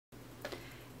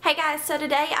Hey guys, so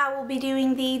today I will be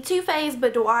doing the Too Faced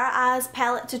Boudoir Eyes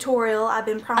palette tutorial I've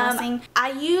been promising.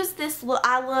 I used this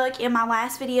eye look in my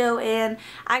last video and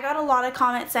I got a lot of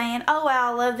comments saying, oh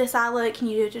wow, I love this eye look, can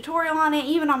you do a tutorial on it?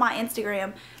 Even on my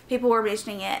Instagram, people were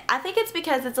mentioning it. I think it's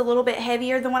because it's a little bit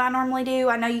heavier than what I normally do.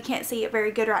 I know you can't see it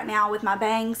very good right now with my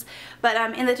bangs, but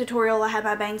in the tutorial I have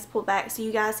my bangs pulled back so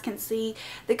you guys can see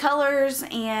the colors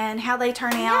and how they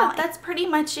turn out. That's pretty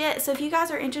much it. So if you guys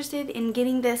are interested in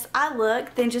getting this eye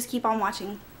look, then just keep on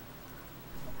watching.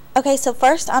 Okay, so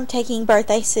first I'm taking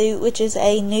Birthday Suit, which is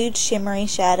a nude shimmery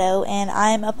shadow, and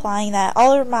I'm applying that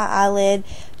all over my eyelid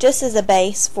just as a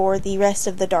base for the rest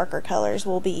of the darker colors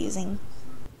we'll be using.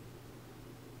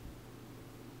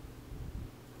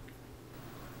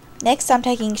 Next I'm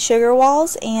taking Sugar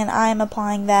Walls and I'm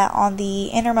applying that on the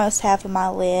innermost half of my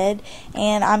lid,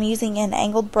 and I'm using an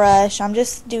angled brush. I'm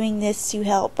just doing this to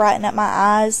help brighten up my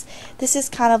eyes. This is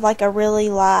kind of like a really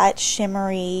light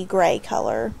shimmery gray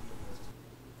color.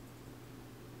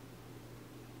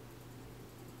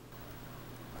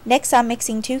 Next I'm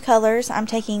mixing two colors. I'm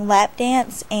taking Lap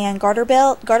Dance and Garter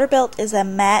Belt. Garter Belt is a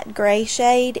matte gray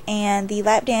shade and the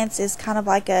Lap Dance is kind of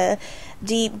like a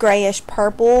deep grayish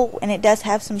purple, and it does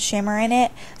have some shimmer in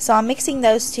it. So I'm mixing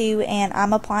those two and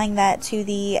I'm applying that to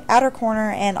the outer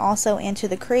corner and also into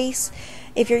the crease.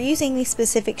 If you're using these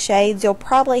specific shades, you'll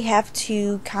probably have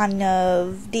to kind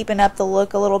of deepen up the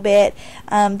look a little bit.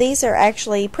 These are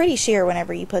actually pretty sheer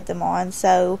whenever you put them on,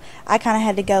 so I kind of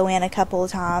had to go in a couple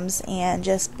of times and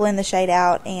just blend the shade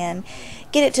out and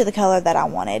get it to the color that I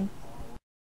wanted.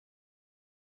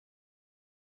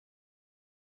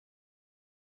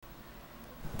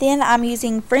 Then I'm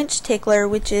using French Tickler,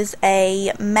 which is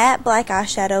a matte black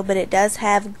eyeshadow, but it does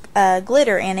have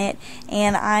glitter in it,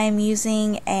 and I'm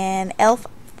using an e.l.f.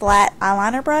 flat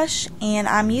eyeliner brush, and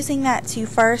I'm using that to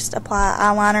first apply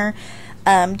eyeliner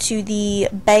to the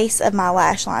base of my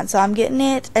lash line. So I'm getting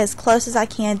it as close as I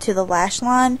can to the lash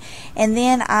line, and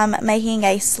then I'm making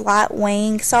a slight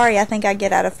wing. Sorry, I think I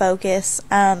get out of focus,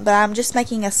 but I'm just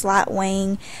making a slight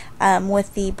wing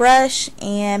with the brush,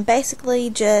 and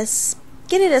basically just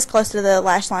get it as close to the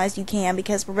lash line as you can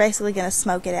because we're basically going to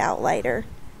smoke it out later.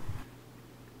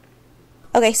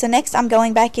 Okay, so next I'm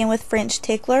going back in with French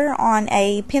Tickler on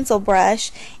a pencil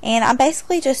brush, and I'm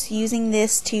basically just using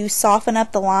this to soften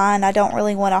up the line. I don't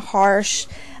really want a harsh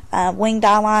winged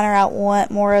eyeliner. I want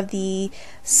more of the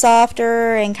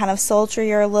softer and kind of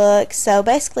sultrier look, so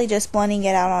basically just blending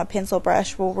it out on a pencil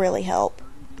brush will really help.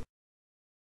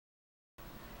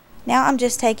 Now I'm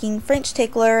just taking French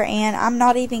Tickler, and I'm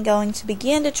not even going to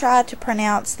begin to try to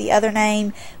pronounce the other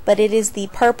name, but it is the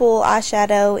purple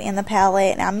eyeshadow in the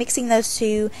palette, and I'm mixing those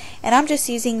two, and I'm just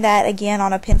using that again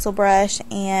on a pencil brush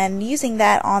and using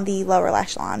that on the lower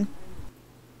lash line.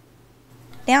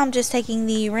 Now I'm just taking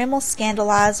the Rimmel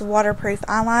Scandaleyes waterproof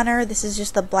eyeliner. This is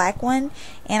just the black one,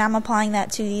 and I'm applying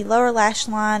that to the lower lash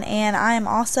line, and I am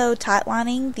also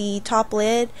tightlining the top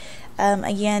lid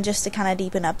again just to kind of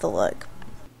deepen up the look.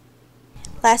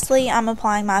 Lastly, I'm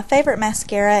applying my favorite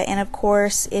mascara, and of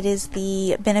course it is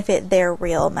the Benefit They're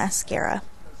Real mascara.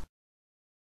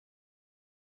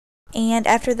 And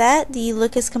after that, the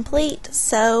look is complete.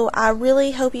 So I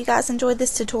really hope you guys enjoyed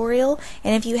this tutorial,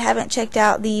 and if you haven't checked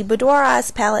out the Boudoir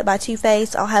Eyes palette by Too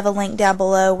Faced, I'll have a link down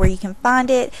below where you can find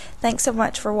it. Thanks so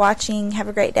much for watching. Have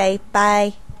a great day.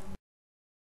 Bye.